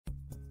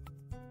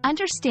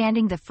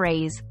Understanding the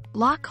phrase,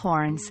 lock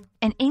horns,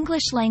 an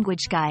English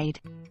language guide.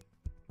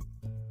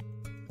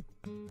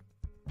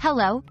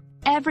 Hello,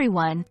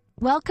 everyone.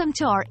 Welcome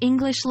to our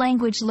English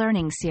language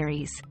learning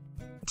series.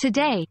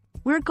 Today,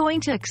 we're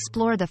going to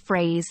explore the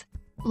phrase,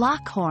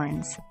 lock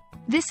horns.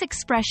 This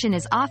expression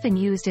is often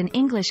used in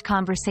English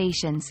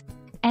conversations,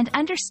 and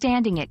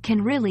understanding it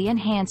can really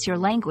enhance your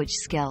language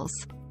skills.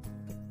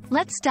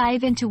 Let's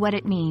dive into what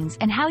it means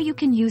and how you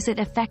can use it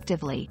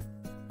effectively.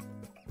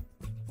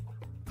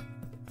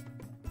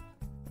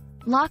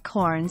 Lock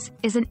horns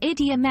is an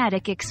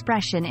idiomatic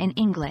expression in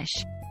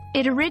English.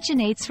 It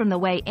originates from the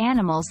way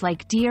animals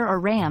like deer or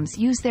rams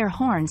use their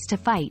horns to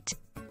fight.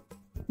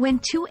 When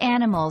two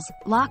animals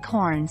lock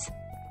horns,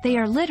 they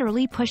are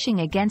literally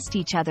pushing against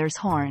each other's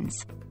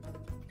horns.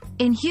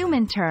 In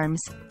human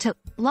terms, to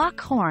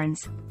lock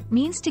horns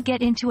means to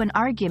get into an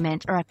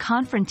argument or a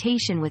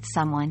confrontation with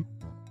someone.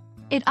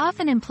 It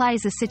often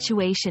implies a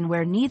situation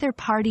where neither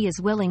party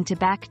is willing to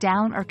back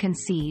down or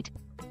concede.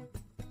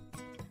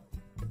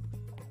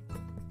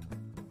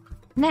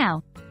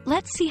 Now,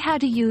 let's see how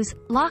to use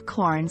lock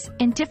horns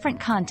in different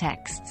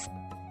contexts.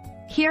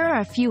 Here are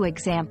a few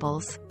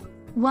examples.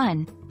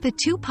 1. The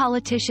two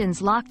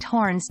politicians locked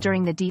horns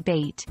during the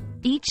debate,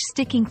 each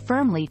sticking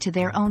firmly to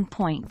their own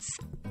points.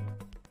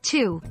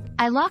 2.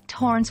 I locked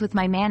horns with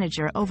my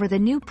manager over the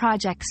new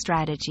project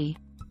strategy.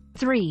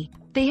 3.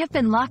 They have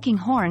been locking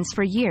horns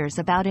for years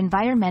about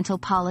environmental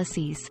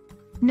policies.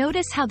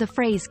 Notice how the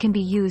phrase can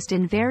be used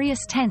in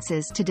various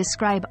tenses to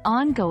describe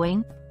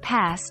ongoing,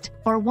 past,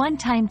 or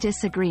one-time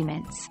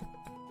disagreements.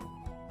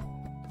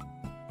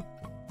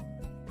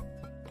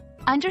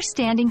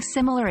 Understanding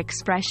similar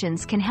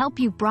expressions can help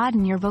you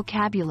broaden your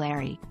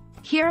vocabulary.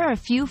 Here are a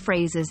few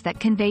phrases that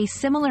convey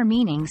similar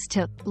meanings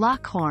to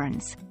lock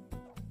horns.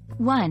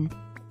 1.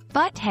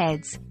 Butt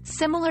heads,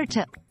 similar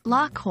to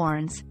lock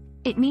horns.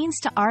 It means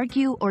to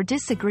argue or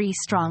disagree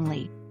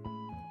strongly.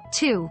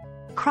 2.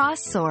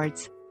 Cross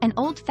swords, an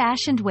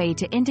old-fashioned way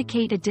to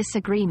indicate a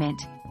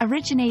disagreement,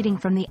 originating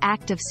from the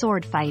act of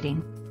sword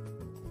fighting.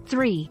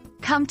 3.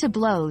 Come to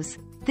blows.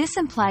 This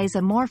implies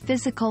a more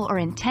physical or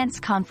intense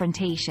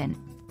confrontation.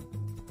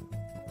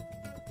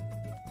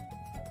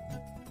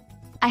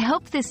 I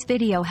hope this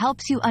video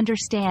helps you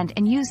understand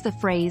and use the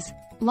phrase,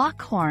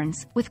 lock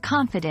horns, with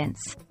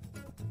confidence.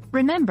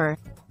 Remember,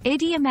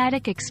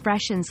 idiomatic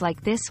expressions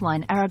like this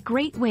one are a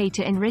great way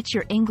to enrich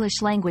your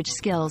English language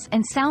skills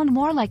and sound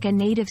more like a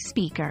native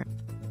speaker.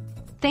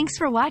 Thanks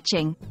for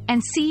watching,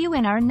 and see you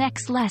in our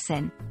next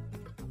lesson.